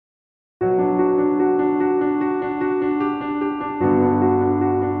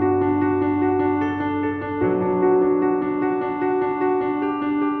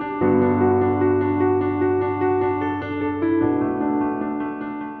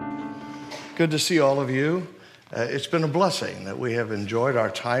Good to see all of you. It's been a blessing that we have enjoyed our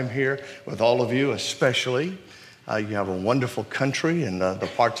time here with all of you, especially. You have a wonderful country, and the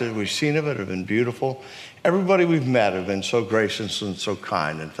parts that we've seen of it have been beautiful. Everybody we've met have been so gracious and so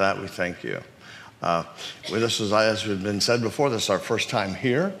kind, and for that we thank you. This is, as has been said before, this is our first time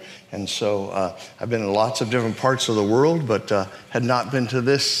here, and so I've been in lots of different parts of the world, but had not been to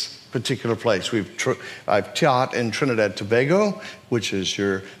this particular place. I've taught in Trinidad Tobago, which is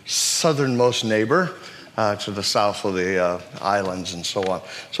your southernmost neighbor to the south of the islands and so on.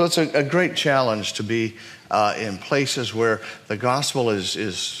 So it's a great challenge to be in places where the gospel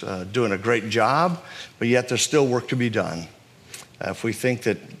is doing a great job, but yet there's still work to be done. If we think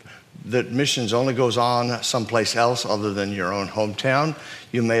that missions only goes on someplace else other than your own hometown,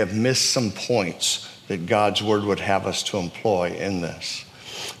 you may have missed some points that God's word would have us to employ in this.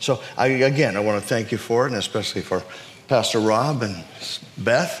 So I want to thank you for it, and especially for Pastor Rob and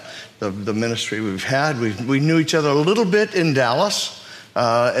Beth, the ministry we've had. We knew each other a little bit in Dallas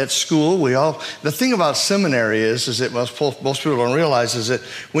at school. The thing about seminary is that most people don't realize is that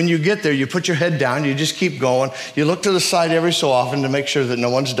when you get there, you put your head down, you just keep going. You look to the side every so often to make sure that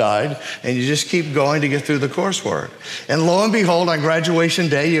no one's died, and you just keep going to get through the coursework. And lo and behold, on graduation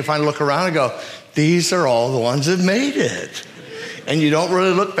day, you finally look around and go, these are all the ones that made it. And you don't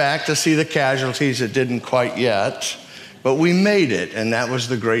really look back to see the casualties that didn't quite yet, but we made it, and that was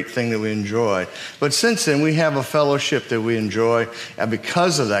the great thing that we enjoyed. But since then, we have a fellowship that we enjoy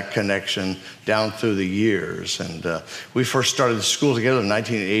because of that connection down through the years. And we first started the school together in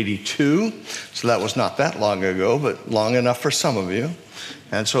 1982, so that was not that long ago, but long enough for some of you.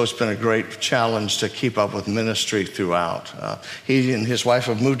 And so it's been a great challenge to keep up with ministry throughout. He and his wife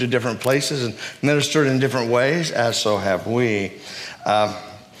have moved to different places and ministered in different ways, as so have we.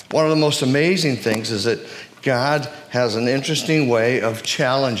 One of the most amazing things is that God has an interesting way of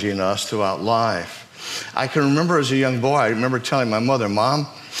challenging us throughout life. I can remember as a young boy, I remember telling my mother, Mom,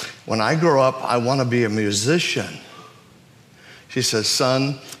 when I grow up, I want to be a musician. She says,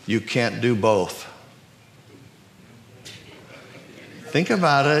 son, you can't do both. Think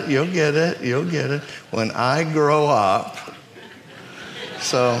about it, you'll get it. When I grow up.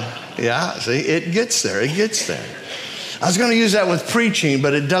 So, yeah, see, it gets there. I was going to use that with preaching,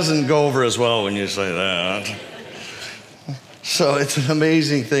 but it doesn't go over as well when you say that. So it's an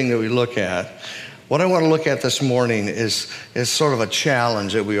amazing thing that we look at. What I want to look at this morning is sort of a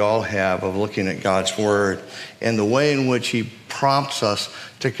challenge that we all have of looking at God's word and the way in which he prompts us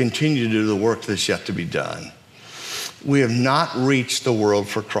to continue to do the work that's yet to be done. We have not reached the world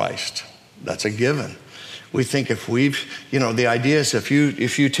for Christ. That's a given. We think the idea is if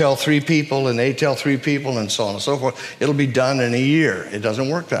you tell 3 people and they tell 3 people and so on and so forth, it'll be done in a year. It doesn't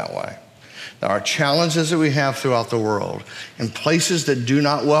work that way. There are challenges that we have throughout the world in places that do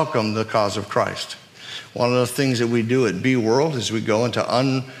not welcome the cause of Christ. One of the things that we do at B World is we go into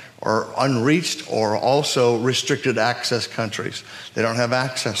unreached or also restricted access countries. They don't have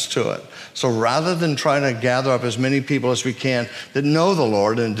access to it. So rather than trying to gather up as many people as we can that know the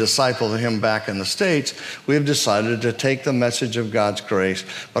Lord and disciple him back in the States, we have decided to take the message of God's grace,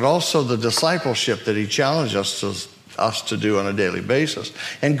 but also the discipleship that he challenged us to do on a daily basis,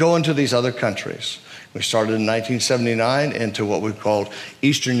 and go into these other countries. We started in 1979 into what we called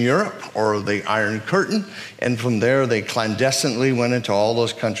Eastern Europe, or the Iron Curtain, and from there they clandestinely went into all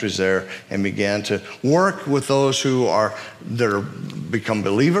those countries there and began to work with those that become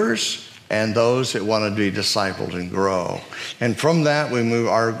believers and those that want to be discipled and grow. And from that,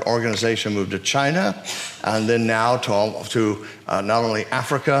 our organization moved to China, and then now to not only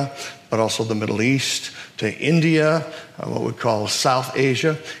Africa, but also the Middle East, to India, what we call South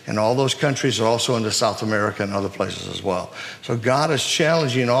Asia, and all those countries are also into South America and other places as well. So God is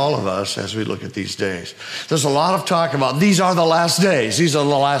challenging all of us as we look at these days. There's a lot of talk about these are the last days. These are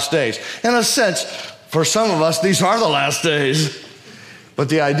the last days. In a sense, for some of us, these are the last days. But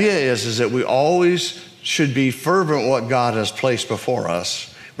the idea is that we always should be fervent what God has placed before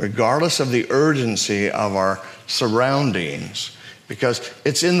us, regardless of the urgency of our surroundings. Because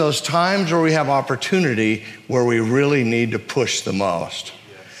it's in those times where we have opportunity where we really need to push the most.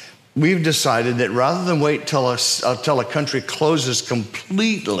 We've decided that rather than wait till a country closes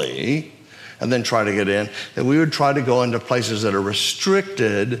completely and then try to get in, that we would try to go into places that are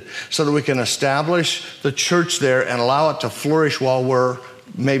restricted so that we can establish the church there and allow it to flourish while we're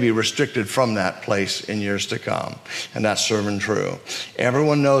maybe restricted from that place in years to come. And that's serving true.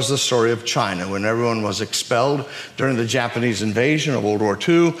 Everyone knows the story of China, when everyone was expelled during the Japanese invasion of World War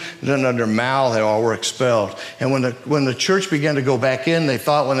II. Then under Mao, they all were expelled. And when the church began to go back in, they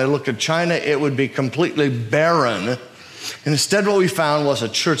thought when they looked at China, it would be completely barren And instead what we found was a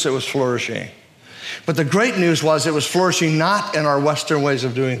church that was flourishing. But the great news was it was flourishing not in our Western ways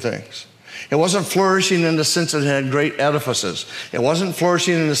of doing things. It wasn't flourishing in the sense that it had great edifices. It wasn't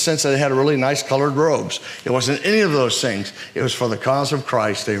flourishing in the sense that it had really nice colored robes. It wasn't any of those things. It was for the cause of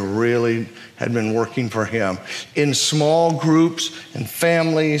Christ. They really had been working for him. In small groups and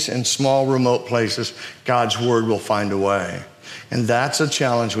families and small remote places, God's word will find a way. And that's a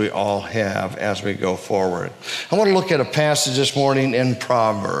challenge we all have as we go forward. I want to look at a passage this morning in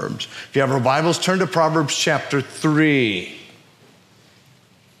Proverbs. If you have your Bibles, turn to Proverbs chapter 3.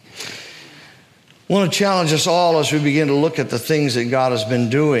 I want to challenge us all as we begin to look at the things that God has been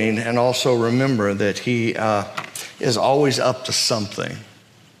doing, and also remember that he is always up to something.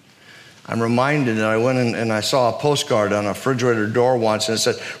 I'm reminded that I went in and I saw a postcard on a refrigerator door once, and it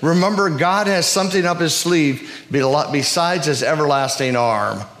said, "Remember, God has something up his sleeve besides his everlasting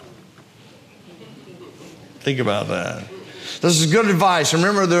arm." Think about that. This is good advice.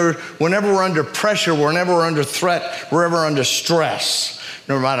 Remember, whenever we're under pressure, whenever we're under threat, whenever we're under stress,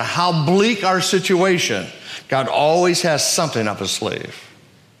 no matter how bleak our situation, God always has something up his sleeve.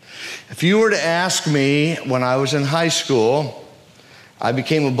 If you were to ask me when I was in high school, I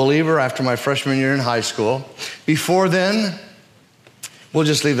became a believer after my freshman year in high school. Before then, we'll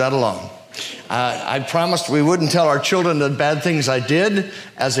just leave that alone. I promised we wouldn't tell our children the bad things I did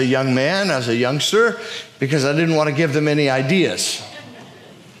as a young man, as a youngster, because I didn't want to give them any ideas.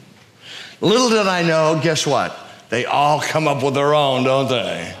 Little did I know, guess what? They all come up with their own, don't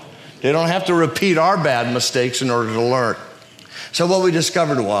they? They don't have to repeat our bad mistakes in order to learn. So what we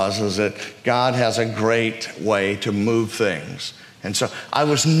discovered was that God has a great way to move things. And so I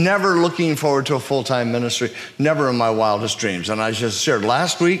was never looking forward to a full-time ministry, never in my wildest dreams. And I just shared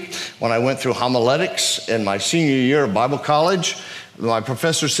last week when I went through homiletics in my senior year of Bible college, my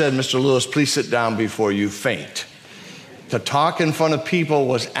professor said, "Mr. Lewis, please sit down before you faint." To talk in front of people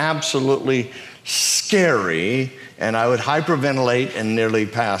was absolutely scary, and I would hyperventilate and nearly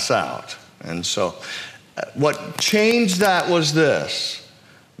pass out. And so what changed that was this.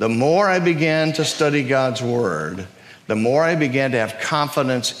 The more I began to study God's word, the more I began to have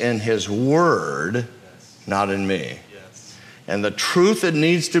confidence in his word, not in me. And the truth that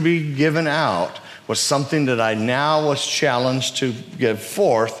needs to be given out was something that I now was challenged to give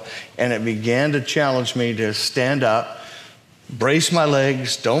forth, and it began to challenge me to stand up, brace my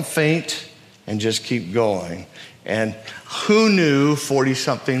legs, don't faint, and just keep going. And who knew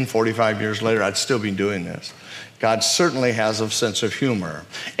 40-something, 45 years later, I'd still be doing this. God certainly has a sense of humor.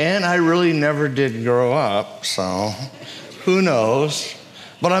 And I really never did grow up, so who knows?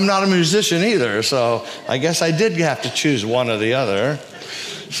 But I'm not a musician either, so I guess I did have to choose one or the other.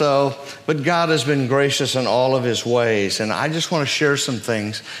 But God has been gracious in all of his ways. And I just want to share some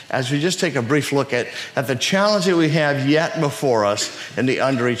things as we just take a brief look at the challenge that we have yet before us in the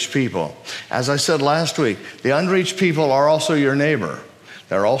unreached people. As I said last week, the unreached people are also your neighbor.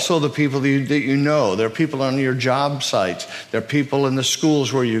 They're also the people that you know. They're people on your job sites. They're people in the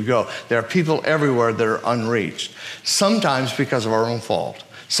schools where you go. There are people everywhere that are unreached. Sometimes because of our own fault.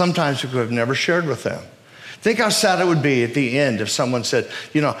 Sometimes because we've never shared with them. Think how sad it would be at the end if someone said,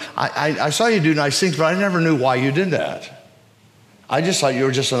 I saw you do nice things, but I never knew why you did that. I just thought you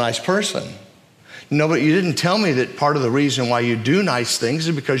were just a nice person. No, but you didn't tell me that part of the reason why you do nice things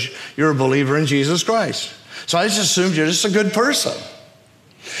is because you're a believer in Jesus Christ. So I just assumed you're just a good person.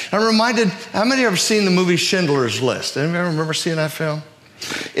 I'm reminded, how many have seen the movie Schindler's List? Anybody remember seeing that film?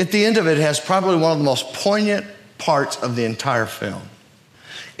 At the end of it, it has probably one of the most poignant parts of the entire film.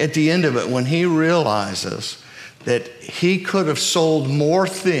 At the end of it, when he realizes that he could have sold more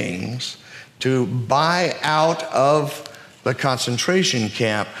things to buy out of the concentration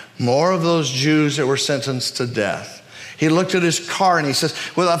camp more of those Jews that were sentenced to death. He looked at his car and he says,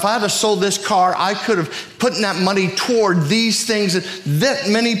 well, if I had sold this car, I could have put that money toward these things that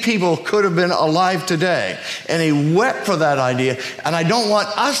many people could have been alive today. And he wept for that idea. And I don't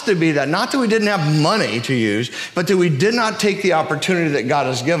want us to be that. Not that we didn't have money to use, but that we did not take the opportunity that God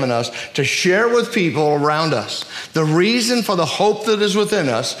has given us to share with people around us. The reason for the hope that is within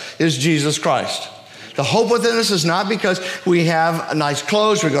us is Jesus Christ. The hope within us is not because we have nice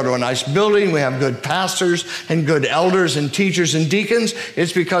clothes, we go to a nice building, we have good pastors and good elders and teachers and deacons.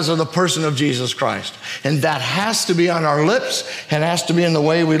 It's because of the person of Jesus Christ. And that has to be on our lips. It has to be in the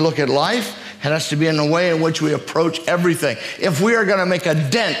way we look at life. It has to be in the way in which we approach everything. If we are going to make a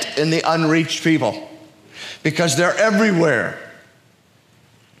dent in the unreached people, because they're everywhere.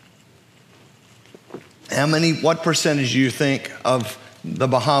 What percentage do you think of the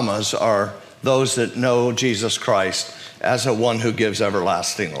Bahamas are those that know Jesus Christ as a one who gives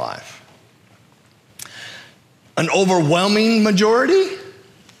everlasting life? An overwhelming majority?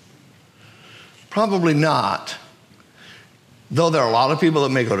 Probably not. Though there are a lot of people that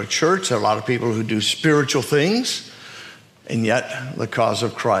may go to church, there are a lot of people who do spiritual things, and yet the cause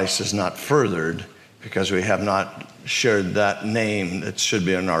of Christ is not furthered because we have not shared that name that should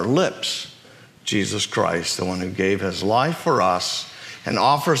be on our lips. Jesus Christ, the one who gave his life for us and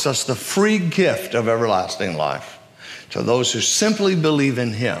offers us the free gift of everlasting life to those who simply believe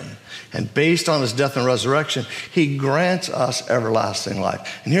in him. And based on his death and resurrection, he grants us everlasting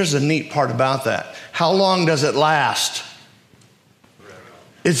life. And here's the neat part about that. How long does it last?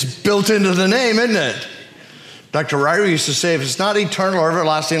 It's built into the name, isn't it? Dr. Ryrie used to say, if it's not eternal or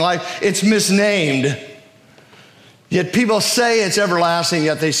everlasting life, it's misnamed. Yet people say it's everlasting,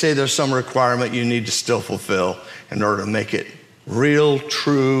 yet they say there's some requirement you need to still fulfill in order to make it real,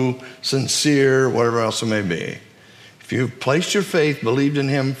 true, sincere, whatever else it may be. If you've placed your faith, believed in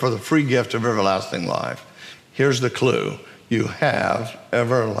him for the free gift of everlasting life, here's the clue. You have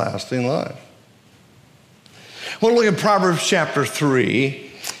everlasting life. We'll look at Proverbs chapter 3.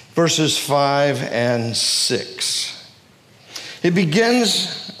 Verses 5 and 6. It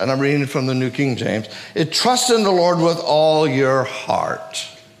begins, and I'm reading from the New King James, trust in the Lord with all your heart.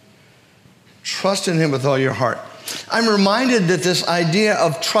 Trust in him with all your heart. I'm reminded that this idea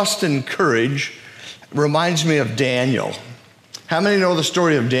of trust and courage reminds me of Daniel. How many know the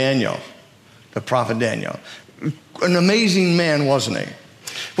story of Daniel, the prophet Daniel? An amazing man, wasn't he?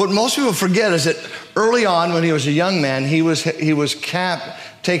 What most people forget is that early on, when he was a young man, he was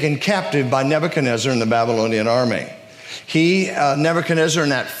taken captive by Nebuchadnezzar in the Babylonian army. Nebuchadnezzar, in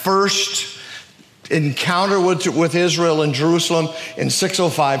that first encounter with Israel in Jerusalem in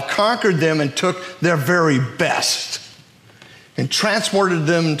 605, conquered them and took their very best and transported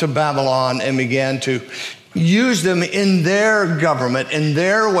them to Babylon and began to use them in their government, in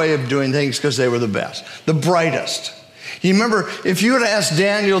their way of doing things, because they were the best, the brightest. You remember, if you would have asked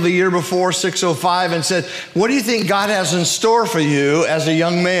Daniel the year before, 605, and said, what do you think God has in store for you as a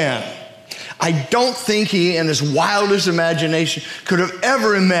young man? I don't think he, in his wildest imagination, could have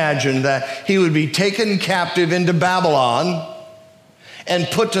ever imagined that he would be taken captive into Babylon and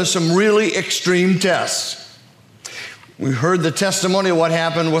put to some really extreme tests. We heard the testimony of what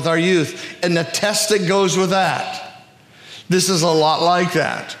happened with our youth and the test that goes with that. This is a lot like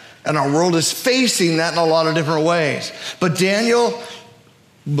that. And our world is facing that in a lot of different ways. But Daniel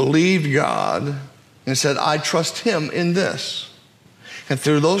believed God and said, I trust him in this. And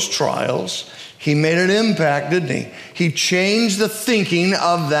through those trials, he made an impact, didn't he? He changed the thinking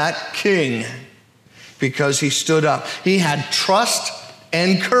of that king because he stood up. He had trust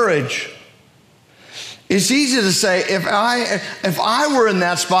and courage. It's easy to say, if I were in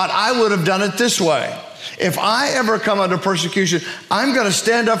that spot, I would have done it this way. If I ever come under persecution, I'm going to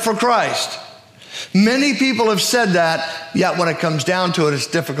stand up for Christ. Many people have said that, yet when it comes down to it, it's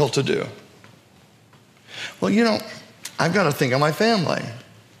difficult to do. Well, I've got to think of my family.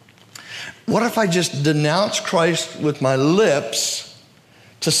 What if I just denounce Christ with my lips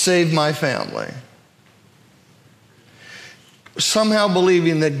to save my family? Somehow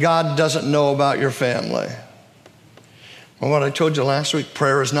believing that God doesn't know about your family. Well, what I told you last week,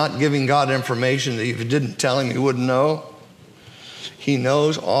 prayer is not giving God information that if you didn't tell him, he wouldn't know. He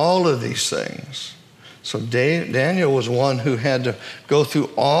knows all of these things. So Daniel was one who had to go through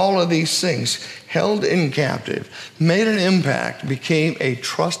all of these things, held in captive, made an impact, became a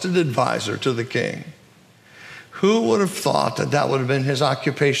trusted advisor to the king. Who would have thought that that would have been his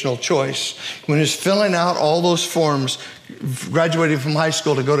occupational choice when he was filling out all those forms, graduating from high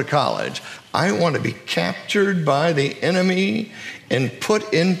school to go to college? I want to be captured by the enemy and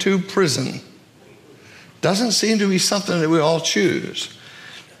put into prison. Doesn't seem to be something that we all choose.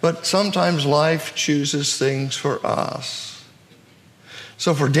 But sometimes life chooses things for us.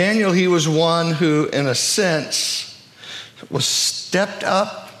 So for Daniel, he was one who, in a sense, was stepped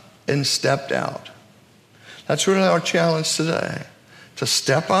up and stepped out. That's really our challenge today, to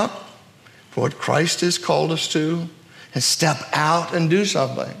step up for what Christ has called us to and step out and do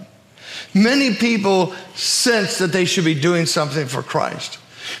something. Many people sense that they should be doing something for Christ,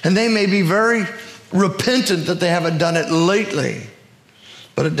 and they may be very repentant that they haven't done it lately,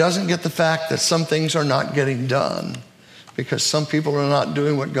 but it doesn't get the fact that some things are not getting done because some people are not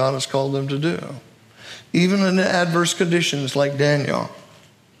doing what God has called them to do, even in adverse conditions like Daniel.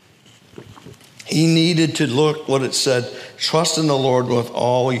 He needed to look what it said, trust in the Lord with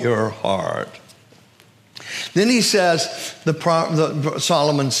all your heart. Then he says,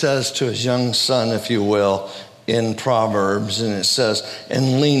 Solomon says to his young son, if you will, in Proverbs, and it says,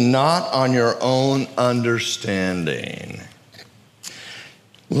 and lean not on your own understanding.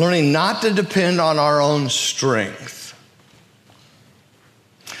 Learning not to depend on our own strength.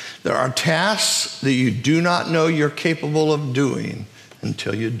 There are tasks that you do not know you're capable of doing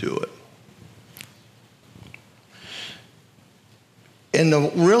until you do it. And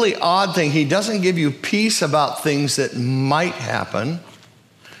the really odd thing, he doesn't give you peace about things that might happen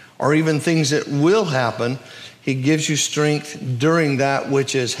or even things that will happen. He gives you strength during that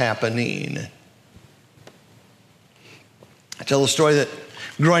which is happening. I tell the story that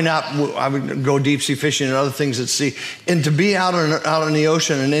growing up, I would go deep sea fishing and other things at sea. And to be out in the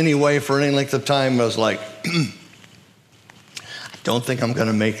ocean in any way for any length of time was like, I don't think I'm going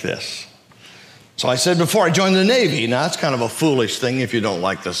to make this. So I said before, I joined the Navy. Now, that's kind of a foolish thing if you don't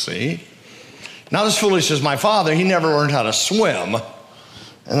like the sea. Not as foolish as my father. He never learned how to swim.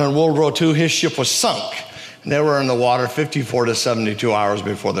 And in World War II, his ship was sunk. And they were in the water 54 to 72 hours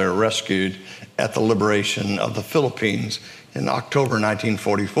before they were rescued at the liberation of the Philippines in October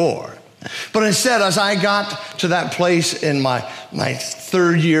 1944. But instead, as I got to that place in my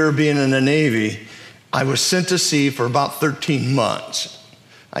third year being in the Navy, I was sent to sea for about 13 months.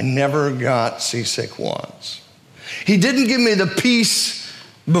 I never got seasick once. He didn't give me the peace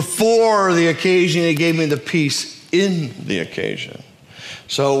before the occasion. He gave me the peace in the occasion.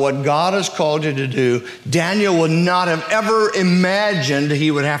 So what God has called you to do, Daniel would not have ever imagined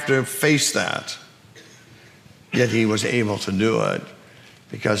he would have to face that. Yet he was able to do it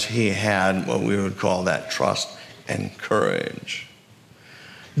because he had what we would call that trust and courage.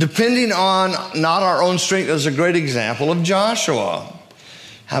 Depending on not our own strength is a great example of Joshua.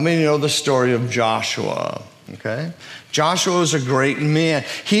 How many know the story of Joshua? Okay. Joshua was a great man.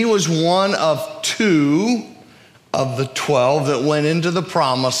 He was one of 2 of the 12 that went into the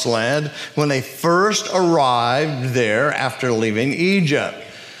promised land when they first arrived there after leaving Egypt.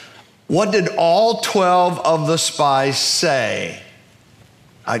 What did all 12 of the spies say?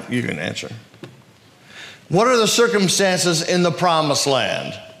 You can answer. What are the circumstances in the promised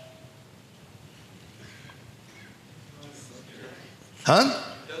land? Huh?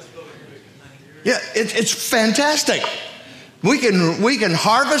 Yeah, it's fantastic. We can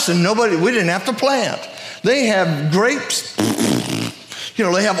harvest and we didn't have to plant. They have grapes.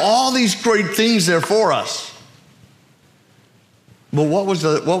 They have all these great things there for us. But what was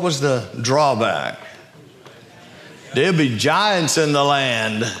the drawback? There'd be giants in the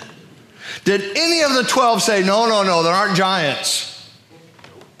land. Did any of the 12 say, no, there aren't giants?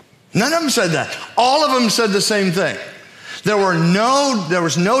 None of them said that. All of them said the same thing. There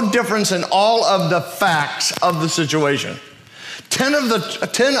was no difference in all of the facts of the situation. 10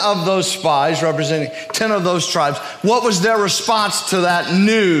 of those spies representing 10 of those tribes, what was their response to that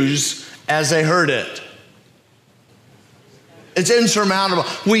news as they heard it? It's insurmountable.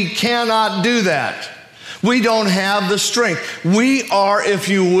 We cannot do that. We don't have the strength. We are, if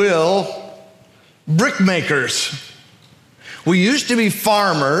you will, brick makers. We used to be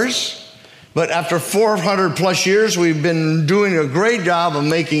farmers. But after 400 plus years, we've been doing a great job of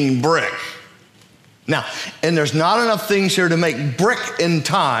making brick. Now, and there's not enough things here to make brick in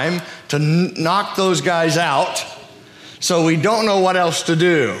time to knock those guys out, so we don't know what else to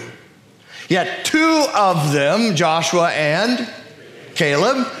do. Yet 2 of them, Joshua and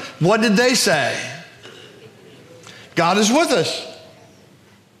Caleb, what did they say? God is with us.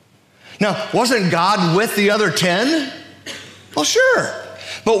 Now, wasn't God with the other 10? Well, sure.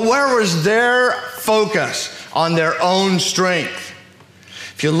 But where was their focus? On their own strength.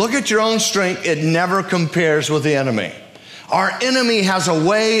 If you look at your own strength, it never compares with the enemy. Our enemy has a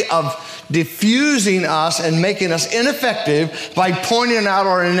way of diffusing us and making us ineffective by pointing out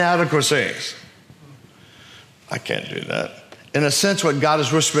our inadequacies. I can't do that. In a sense, what God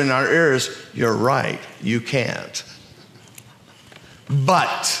is whispering in our ears, you're right, you can't.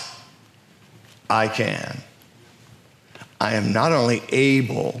 But I can. I am not only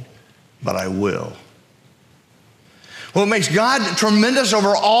able, but I will. What makes God tremendous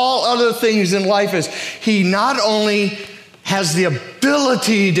over all other things in life is he not only has the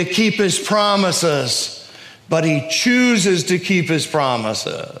ability to keep his promises, but he chooses to keep his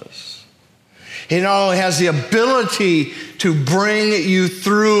promises. He not only has the ability to bring you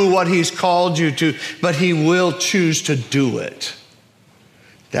through what he's called you to, but he will choose to do it.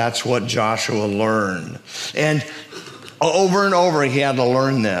 That's what Joshua learned. And over and over, he had to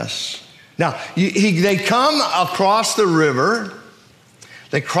learn this. Now, they come across the river,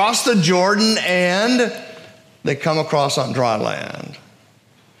 they cross the Jordan, and they come across on dry land.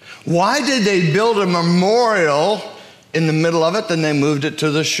 Why did they build a memorial in the middle of it, then they moved it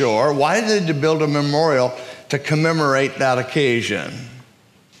to the shore? Why did they build a memorial to commemorate that occasion?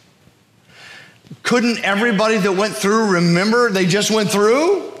 Couldn't everybody that went through remember they just went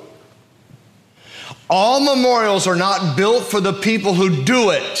through? All memorials are not built for the people who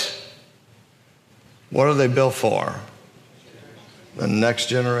do it. What are they built for? The next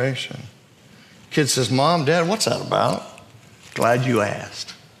generation. Kid says, Mom, Dad, what's that about? Glad you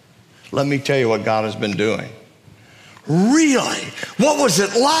asked. Let me tell you what God has been doing. Really? What was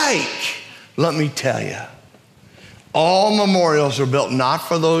it like? Let me tell you. All memorials are built not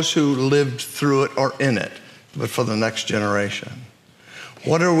for those who lived through it or in it, but for the next generation.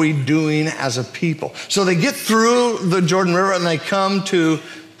 What are we doing as a people? So they get through the Jordan River and they come to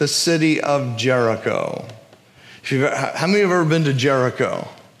the city of Jericho. How many have ever been to Jericho?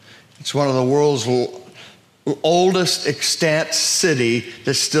 It's one of the world's oldest extant city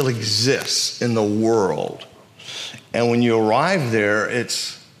that still exists in the world. And when you arrive there,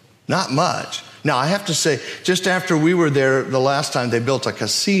 it's not much. Now, I have to say, just after we were there the last time, they built a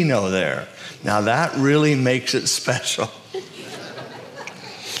casino there. Now, that really makes it special.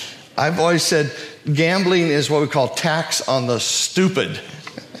 I've always said gambling is what we call tax on the stupid.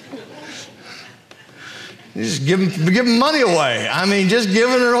 You just give them money away. I mean, just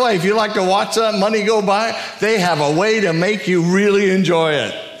giving it away. If you like to watch that money go by, they have a way to make you really enjoy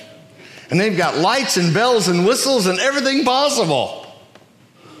it. And they've got lights and bells and whistles and everything possible.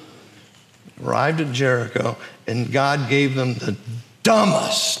 Arrived at Jericho, and God gave them the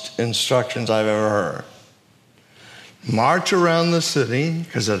dumbest instructions I've ever heard. March around the city,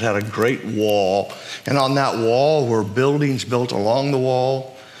 because it had a great wall. And on that wall were buildings built along the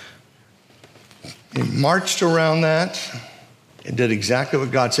wall. He marched around that and did exactly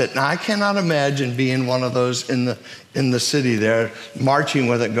what God said. Now, I cannot imagine being one of those in the city there, marching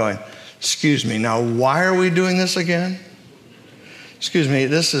with it going, excuse me, now why are we doing this again? Excuse me,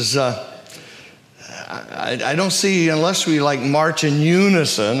 this is, I don't see, unless we like march in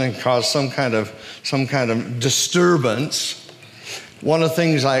unison and cause some kind of disturbance. One of the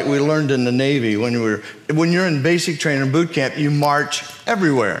things we learned in the Navy when you're in basic training boot camp, you march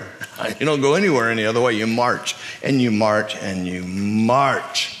everywhere. You don't go anywhere any other way. You march and you march and you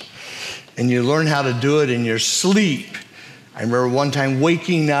march. And you learn how to do it in your sleep. I remember one time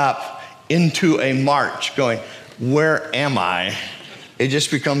waking up into a march going, where am I? It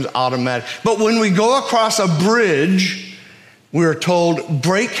just becomes automatic. But when we go across a bridge, we're told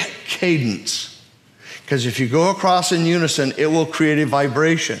break cadence. Because if you go across in unison, it will create a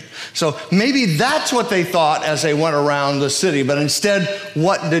vibration. So maybe that's what they thought as they went around the city. But instead,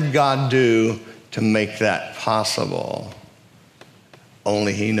 what did God do to make that possible?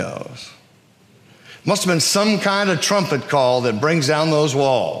 Only He knows. Must have been some kind of trumpet call that brings down those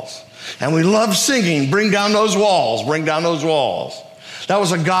walls. And we love singing, bring down those walls, bring down those walls. That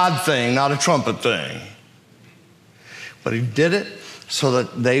was a God thing, not a trumpet thing. But He did it so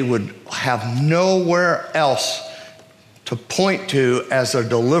that they would have nowhere else to point to as a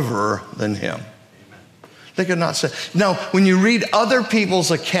deliverer than Him. They could not say. Now, when you read other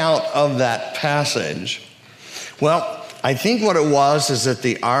people's account of that passage, well, I think what it was is that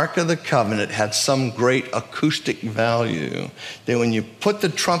the Ark of the Covenant had some great acoustic value that when you put the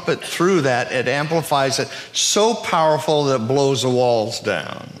trumpet through that, it amplifies it so powerful that it blows the walls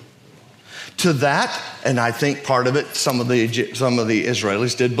down. To that, and I think part of it, some of the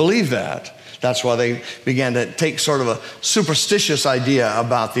Israelis did believe that. That's why they began to take sort of a superstitious idea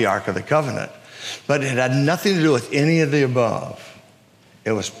about the Ark of the Covenant. But it had nothing to do with any of the above.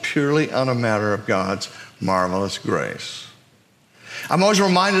 It was purely on a matter of God's marvelous grace. I'm always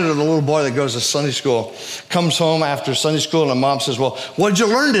reminded of the little boy that goes to Sunday school, comes home after Sunday school, and the mom says, well, what did you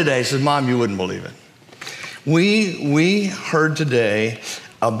learn today? He says, Mom, you wouldn't believe it. We heard today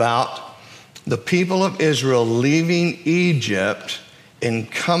about the people of Israel leaving Egypt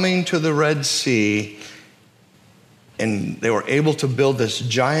and coming to the Red Sea, and they were able to build this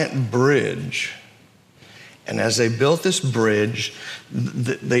giant bridge. And as they built this bridge,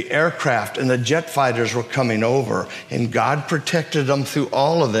 the aircraft and the jet fighters were coming over, and God protected them through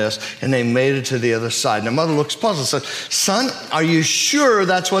all of this, and they made it to the other side. And the mother looks puzzled and said, son, are you sure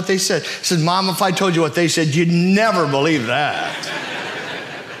that's what they said? He said, Mom, if I told you what they said, you'd never believe that.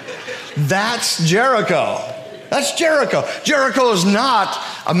 That's Jericho. That's Jericho. Jericho is not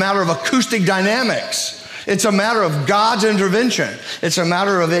a matter of acoustic dynamics. It's a matter of God's intervention. It's a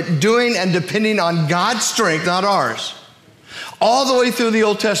matter of it doing and depending on God's strength, not ours. All the way through the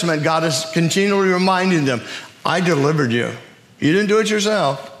Old Testament, God is continually reminding them, I delivered you. You didn't do it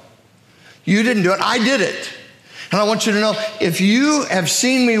yourself. You didn't do it. I did it. And I want you to know, if you have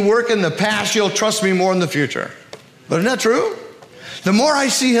seen me work in the past, you'll trust me more in the future. But isn't that true? The more I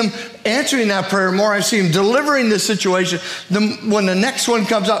see him answering that prayer, the more I see him delivering this situation, when the next one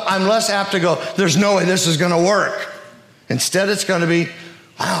comes up, I'm less apt to go, there's no way this is going to work. Instead, it's going to be,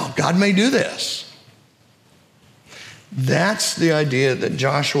 wow, God may do this. That's the idea that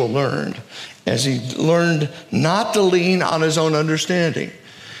Joshua learned as he learned not to lean on his own understanding.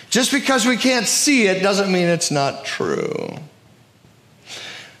 Just because we can't see it doesn't mean it's not true.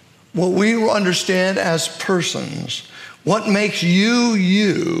 What we understand as persons, what makes you,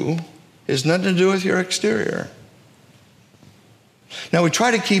 you, has nothing to do with your exterior. Now, we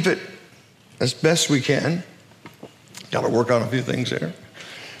try to keep it as best we can. Got to work on a few things there.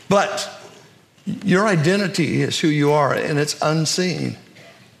 But your identity is who you are, and it's unseen.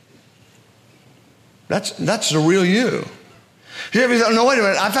 That's the real you. You ever thought, no, wait a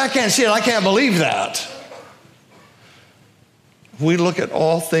minute, if I can't see it, I can't believe that. If we look at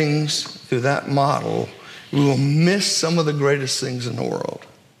all things through that model, we will miss some of the greatest things in the world.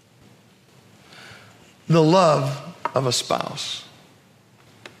 The love of a spouse.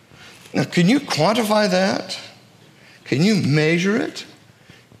 Now, can you quantify that? Can you measure it?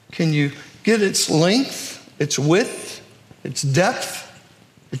 Can you get its length, its width, its depth,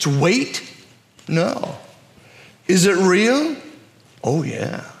 its weight? No. Is it real? Oh,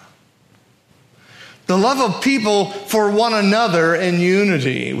 yeah. The love of people for one another in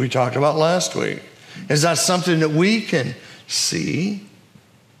unity, we talked about last week. Is that something that we can see,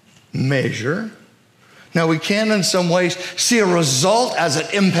 measure? Now, we can in some ways see a result as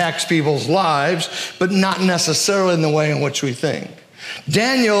it impacts people's lives, but not necessarily in the way in which we think.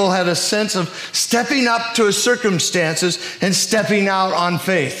 Daniel had a sense of stepping up to his circumstances and stepping out on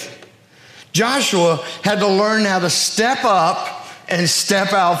faith. Joshua had to learn how to step up and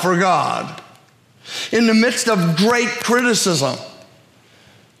step out for God. In the midst of great criticism,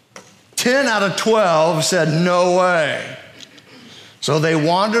 10 out of 12 said, no way. So they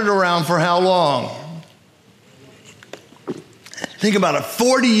wandered around for how long? Think about it,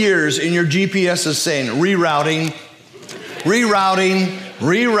 40 years in your GPS is saying rerouting, rerouting,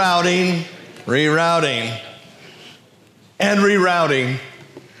 rerouting, rerouting, and rerouting.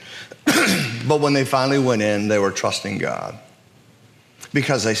 But when they finally went in, they were trusting God.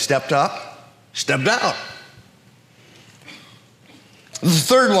 Because they stepped up, stepped out. The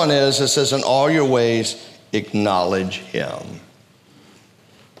third one is, it says, in all your ways, acknowledge him.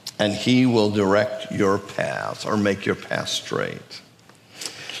 And he will direct your path or make your path straight.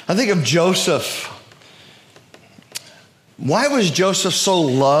 I think of Joseph. Why was Joseph so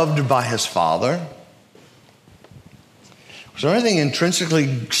loved by his father? Was there anything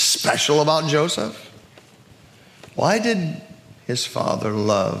intrinsically special about Joseph? Why did his father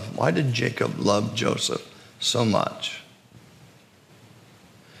why did Jacob love Joseph so much?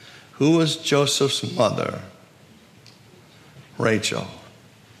 Who was Joseph's mother? Rachel.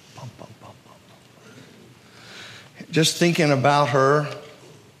 Just thinking about her,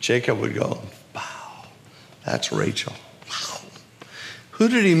 Jacob would go, wow, that's Rachel. Wow. Who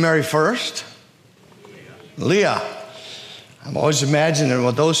did he marry first? Leah. I've always imagined that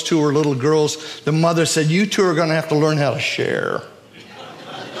when those two were little girls, the mother said, you two are going to have to learn how to share.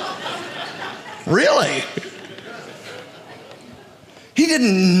 Really? He did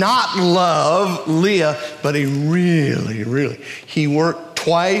not love Leah, but he he worked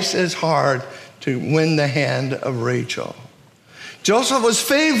twice as hard to win the hand of Rachel. Joseph was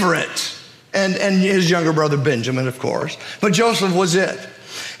favorite, and his younger brother Benjamin, of course, but Joseph was it.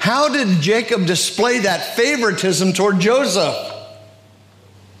 How did Jacob display that favoritism toward Joseph?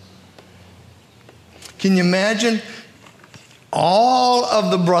 Can you imagine? All of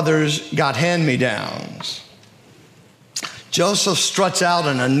the brothers got hand-me-downs. Joseph struts out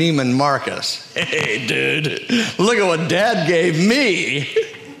in a Neiman Marcus. Hey, dude, look at what Dad gave me.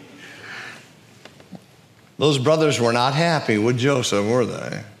 Those brothers were not happy with Joseph, were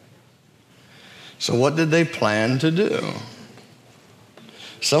they? So what did they plan to do?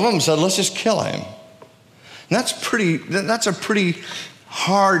 Some of them said, let's just kill him. And that's a pretty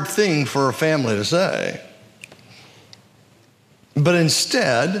hard thing for a family to say. But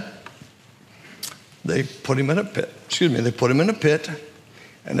instead, they put him in a pit. They put him in a pit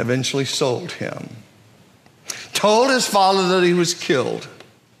and eventually sold him. Told his father that he was killed.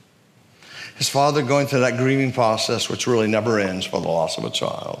 His father going through that grieving process, which really never ends for the loss of a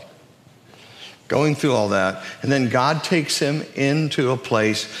child. Going through all that. And then God takes him into a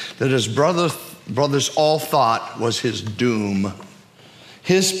place that his brothers all thought was his doom.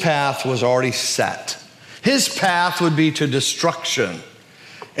 His path was already set. His path would be to destruction.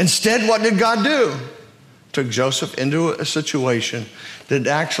 Instead, what did God do? took Joseph into a situation that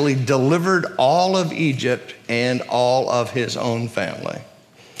actually delivered all of Egypt and all of his own family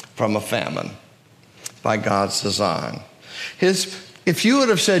from a famine by God's design. If you would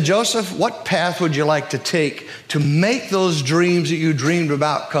have said, Joseph, what path would you like to take to make those dreams that you dreamed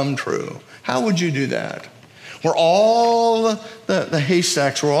about come true? How would you do that? Where all the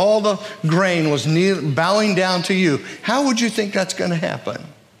haystacks, where all the grain was bowing down to you, how would you think that's going to happen?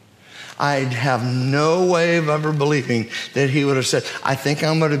 I'd have no way of ever believing that he would have said, I think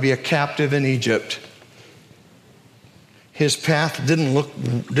I'm going to be a captive in Egypt. His path didn't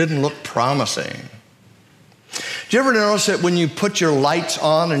look promising. Do you ever notice that when you put your lights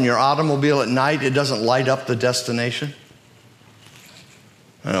on in your automobile at night, it doesn't light up the destination?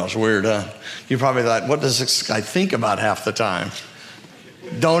 I know, it's weird, huh? You probably thought, what does this guy think about half the time?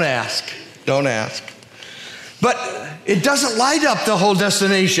 Don't ask. Don't ask. But it doesn't light up the whole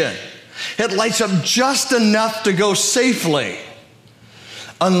destination. It lights up just enough to go safely.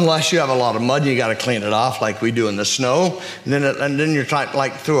 Unless you have a lot of mud, you got to clean it off like we do in the snow. And then you're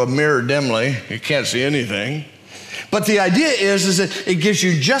like through a mirror dimly. You can't see anything. But the idea is that it gives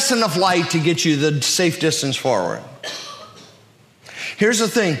you just enough light to get you the safe distance forward. Here's the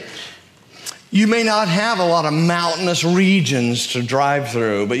thing. You may not have a lot of mountainous regions to drive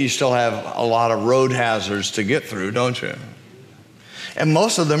through, but you still have a lot of road hazards to get through, don't you? And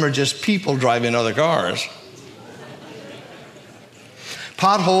most of them are just people driving other cars.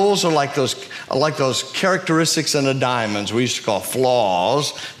 Potholes are like those characteristics in the diamonds we used to call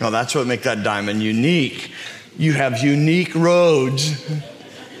flaws. No, that's what makes that diamond unique. You have unique roads,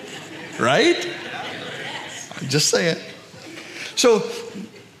 right? I'm just saying. So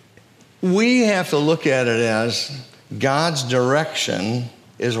we have to look at it as God's direction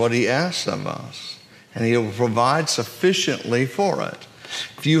is what he asks of us, and he will provide sufficiently for it.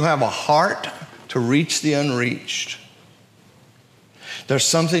 If you have a heart to reach the unreached, there's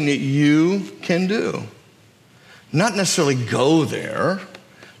something that you can do. Not necessarily go there,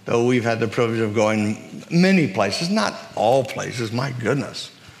 though we've had the privilege of going many places, not all places, my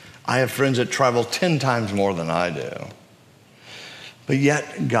goodness. I have friends that travel 10 times more than I do. But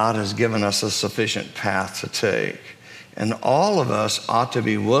yet, God has given us a sufficient path to take. And all of us ought to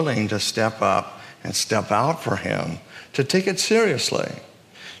be willing to step up and step out for him, to take it seriously.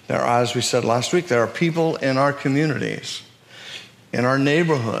 There are, as we said last week, there are people in our communities, in our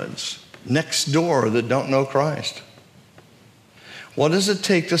neighborhoods, next door that don't know Christ. What does it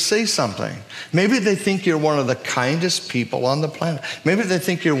take to say something? Maybe they think you're one of the kindest people on the planet. Maybe they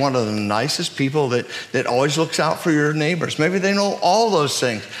think you're one of the nicest people that always looks out for your neighbors. Maybe they know all those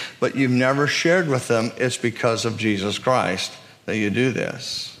things, but you've never shared with them it's because of Jesus Christ that you do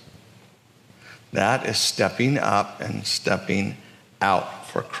this. That is stepping up and stepping out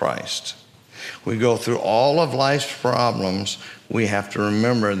for Christ. We go through all of life's problems. We have to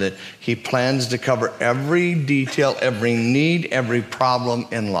remember that he plans to cover every detail, every need, every problem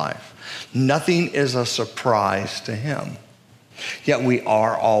in life. Nothing is a surprise to him. Yet we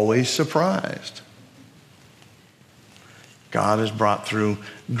are always surprised. God has brought through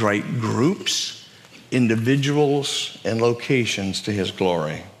great groups, individuals, and locations to his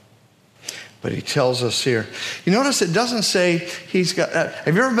glory. But he tells us here, you notice it doesn't say he's got,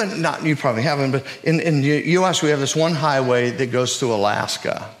 have you ever been, not you probably haven't, but in the U.S. we have this one highway that goes through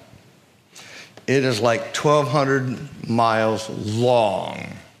Alaska. It is like 1,200 miles long.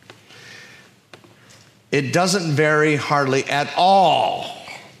 It doesn't vary hardly at all.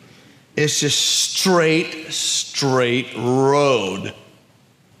 It's just straight road.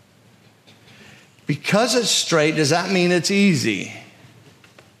 Because it's straight, does that mean it's easy?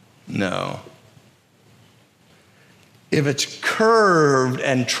 No. If it's curved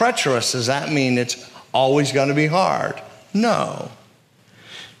and treacherous, does that mean it's always going to be hard? No.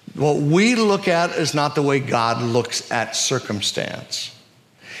 What we look at is not the way God looks at circumstance.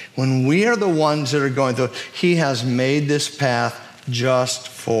 When we are the ones that are going through, he has made this path just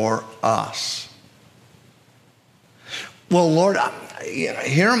for us. Well, Lord,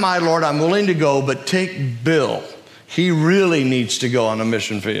 here am I, Lord, I'm willing to go, but take Bill. He really needs to go on a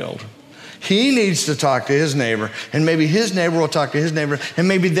mission field. He needs to talk to his neighbor, and maybe his neighbor will talk to his neighbor, and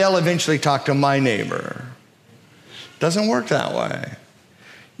maybe they'll eventually talk to my neighbor. Doesn't work that way.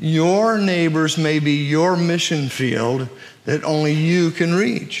 Your neighbors may be your mission field that only you can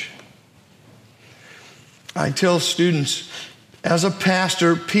reach. I tell students, as a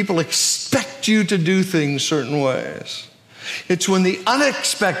pastor, people expect you to do things certain ways. It's when the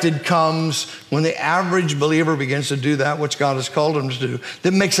unexpected comes, when the average believer begins to do that which God has called him to do,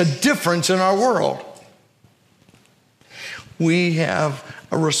 that makes a difference in our world. we have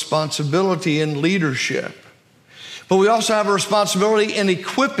a responsibility in leadership. But we also have a responsibility in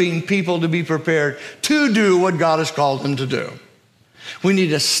equipping people to be prepared to do what God has called them to do. We need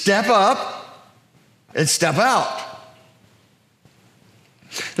to step up and step out.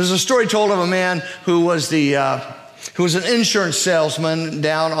 There's a story told of a man who was an insurance salesman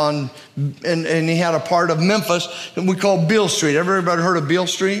down on, and he had a part of Memphis that we call Beale Street. Everybody heard of Beale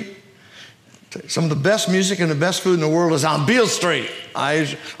Street? Some of the best music and the best food in the world is on Beale Street.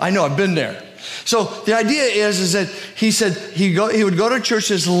 I know, I've been there. So the idea is that he said he would go to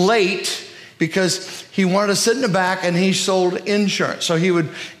churches late because he wanted to sit in the back and he sold insurance. So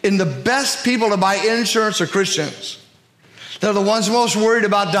the best people to buy insurance are Christians. They're the ones most worried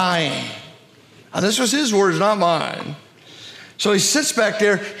about dying. And this was his words, not mine. So he sits back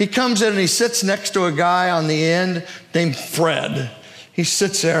there, he comes in and he sits next to a guy on the end named Fred. He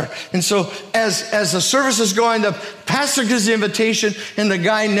sits there. And so as the service is going, the pastor gives the invitation and the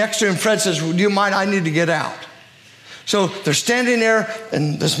guy next to him, Fred, says, do you mind? I need to get out. So they're standing there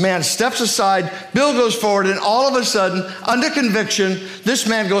and this man steps aside. Bill goes forward and all of a sudden, under conviction, this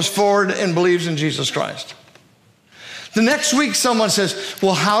man goes forward and believes in Jesus Christ. The next week someone says,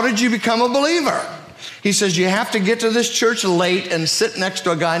 well, how did you become a believer? He says, you have to get to this church late and sit next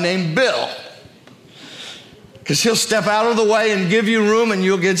to a guy named Bill. Because he'll step out of the way and give you room and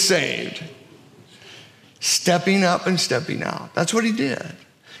you'll get saved. Stepping up and stepping out. That's what he did.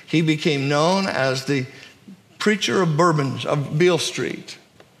 He became known as the preacher of bourbons of Beale Street.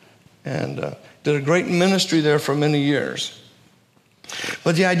 And did a great ministry there for many years.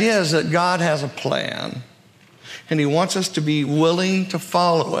 But the idea is that God has a plan. And he wants us to be willing to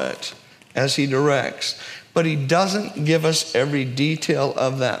follow it as he directs. But he doesn't give us every detail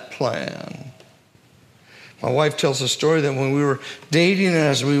of that plan. My wife tells a story that when we were dating and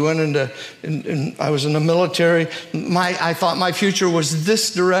as we went into, I was in the military, I thought my future was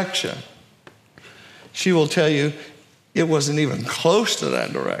this direction. She will tell you it wasn't even close to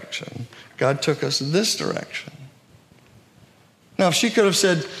that direction. God took us this direction. Now, if she could have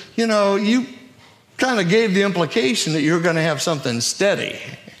said, you kind of gave the implication that you're going to have something steady.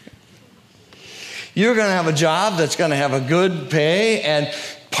 You're going to have a job that's going to have a good pay and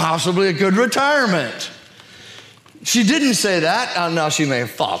possibly a good retirement. She didn't say that. Now, she may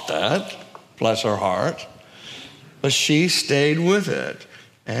have thought that, bless her heart, but she stayed with it.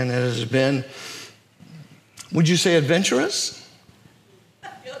 And it has been, would you say adventurous?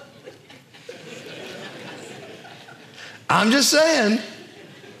 I'm just saying.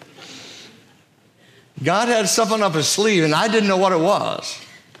 God had something up his sleeve, and I didn't know what it was.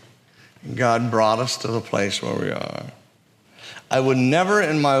 God brought us to the place where we are. I would never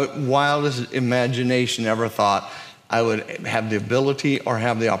in my wildest imagination ever thought I would have the ability or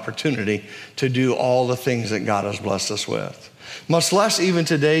have the opportunity to do all the things that God has blessed us with. Much less even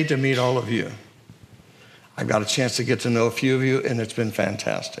today to meet all of you. I've got a chance to get to know a few of you, and it's been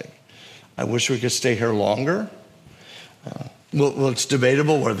fantastic. I wish we could stay here longer. Well, it's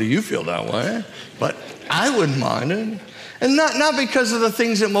debatable whether you feel that way, but I wouldn't mind it. And not because of the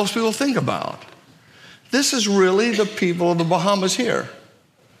things that most people think about. This is really the people of the Bahamas here,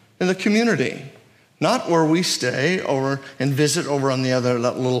 in the community. Not where we stay over and visit over on the other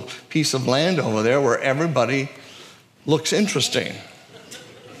that little piece of land over there where everybody looks interesting.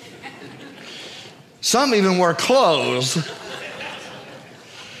 Some even wear clothes.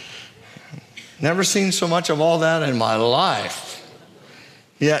 Never seen so much of all that in my life.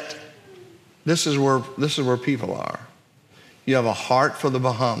 Yet, this is where people are. You have a heart for the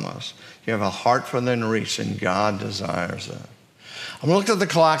Bahamas. You have a heart for the unreached, and God desires it. I looked at the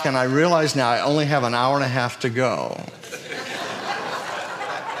clock, and I realize now I only have an hour and a half to go.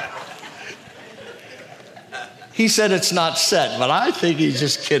 He said it's not set, but I think he's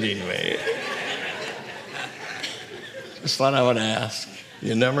just kidding me. Just thought I would ask.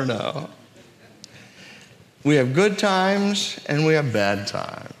 You never know. We have good times and we have bad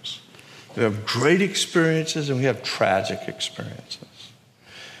times. We have great experiences and we have tragic experiences.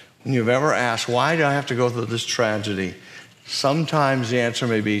 When you've ever asked, why do I have to go through this tragedy? Sometimes the answer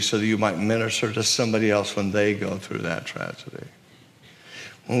may be so that you might minister to somebody else when they go through that tragedy.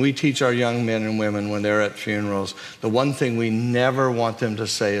 When we teach our young men and women when they're at funerals, the one thing we never want them to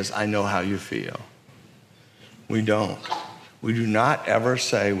say is, I know how you feel. We don't. We do not ever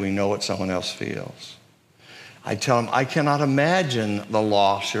say we know what someone else feels. I tell them, I cannot imagine the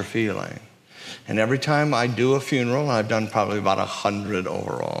loss you're feeling. And every time I do a funeral, and I've done probably about 100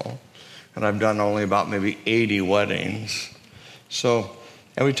 overall, and I've done only about maybe 80 weddings. So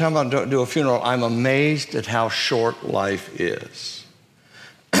every time I do a funeral, I'm amazed at how short life is.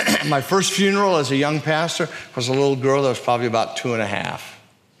 My first funeral as a young pastor was a little girl that was probably about 2.5,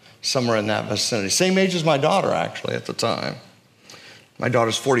 somewhere in that vicinity. Same age as my daughter, actually, at the time. My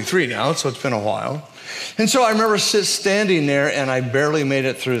daughter's 43 now, so it's been a while. And so I remember standing there, and I barely made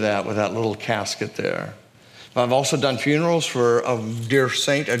it through that with that little casket there. I've also done funerals for a dear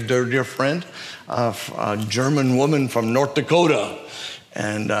saint, a dear friend, a German woman from North Dakota.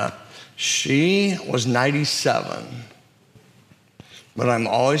 And she was 97. But I'm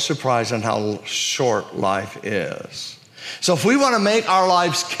always surprised on how short life is. So if we want to make our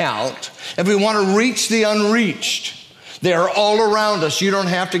lives count, if we want to reach the unreached, they are all around us. You don't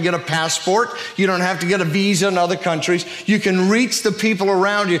have to get a passport. You don't have to get a visa in other countries. You can reach the people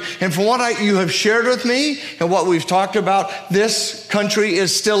around you. And from what you have shared with me and what we've talked about, this country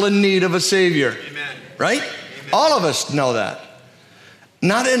is still in need of a Savior. Amen. Right? Amen. All of us know that.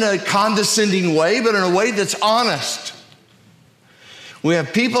 Not in a condescending way, but in a way that's honest. We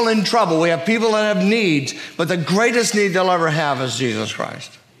have people in trouble. We have people that have needs. But the greatest need they'll ever have is Jesus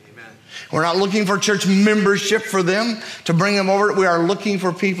Christ. We're not looking for church membership for them to bring them over. We are looking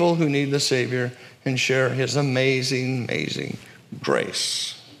for people who need the Savior and share his amazing, amazing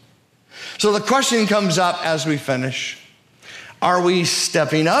grace. So the question comes up as we finish. Are we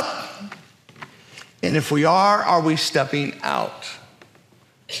stepping up? And if we are we stepping out?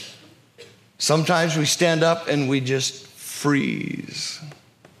 Sometimes we stand up and we just freeze.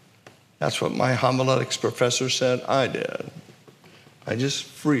 That's what my homiletics professor said I did. I just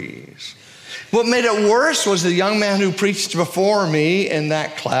freeze. What made it worse was the young man who preached before me in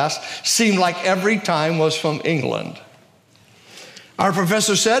that class seemed like every time was from England. Our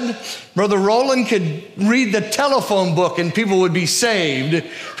professor said, Brother Rowland could read the telephone book and people would be saved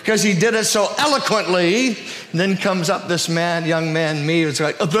because he did it so eloquently. And then comes up this man, young man, me, who's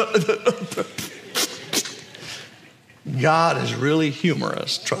like, God is really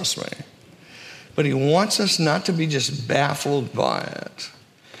humorous, trust me. But he wants us not to be just baffled by it.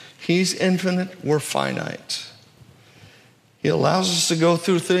 He's infinite, we're finite. He allows us to go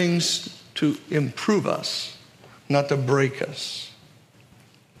through things to improve us, not to break us.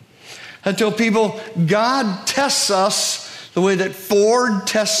 I tell people, God tests us the way that Ford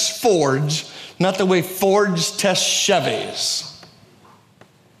tests Fords, not the way Fords test Chevys.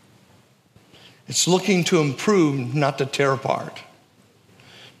 It's looking to improve, not to tear apart.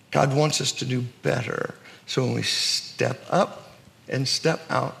 God wants us to do better. So when we step up and step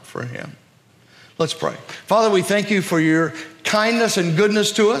out for him. Let's pray. Father, we thank you for your kindness and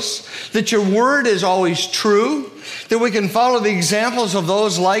goodness to us, that your word is always true, that we can follow the examples of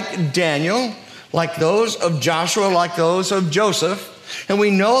those like Daniel, like those of Joshua, like those of Joseph. And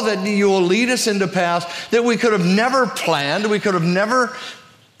we know that you will lead us into paths that we could have never planned, we could have never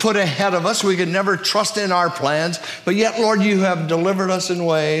put ahead of us. We could never trust in our plans. But yet, Lord, you have delivered us in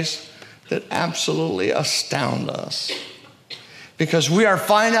ways that absolutely astound us. Because we are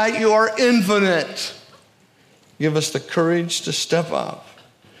finite, you are infinite. Give us the courage to step up.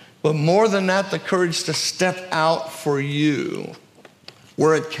 But more than that, the courage to step out for you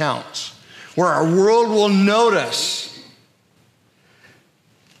where it counts, where our world will notice.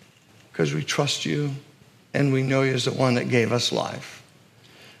 Because we trust you and we know you as the one that gave us life.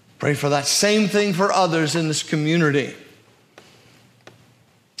 Pray for that same thing for others in this community,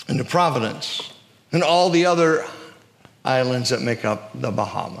 and the Providence, and all the other islands that make up the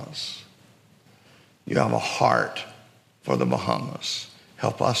Bahamas. You have a heart for the Bahamas.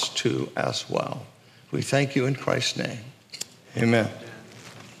 Help us too as well. We thank you in Christ's name. Amen.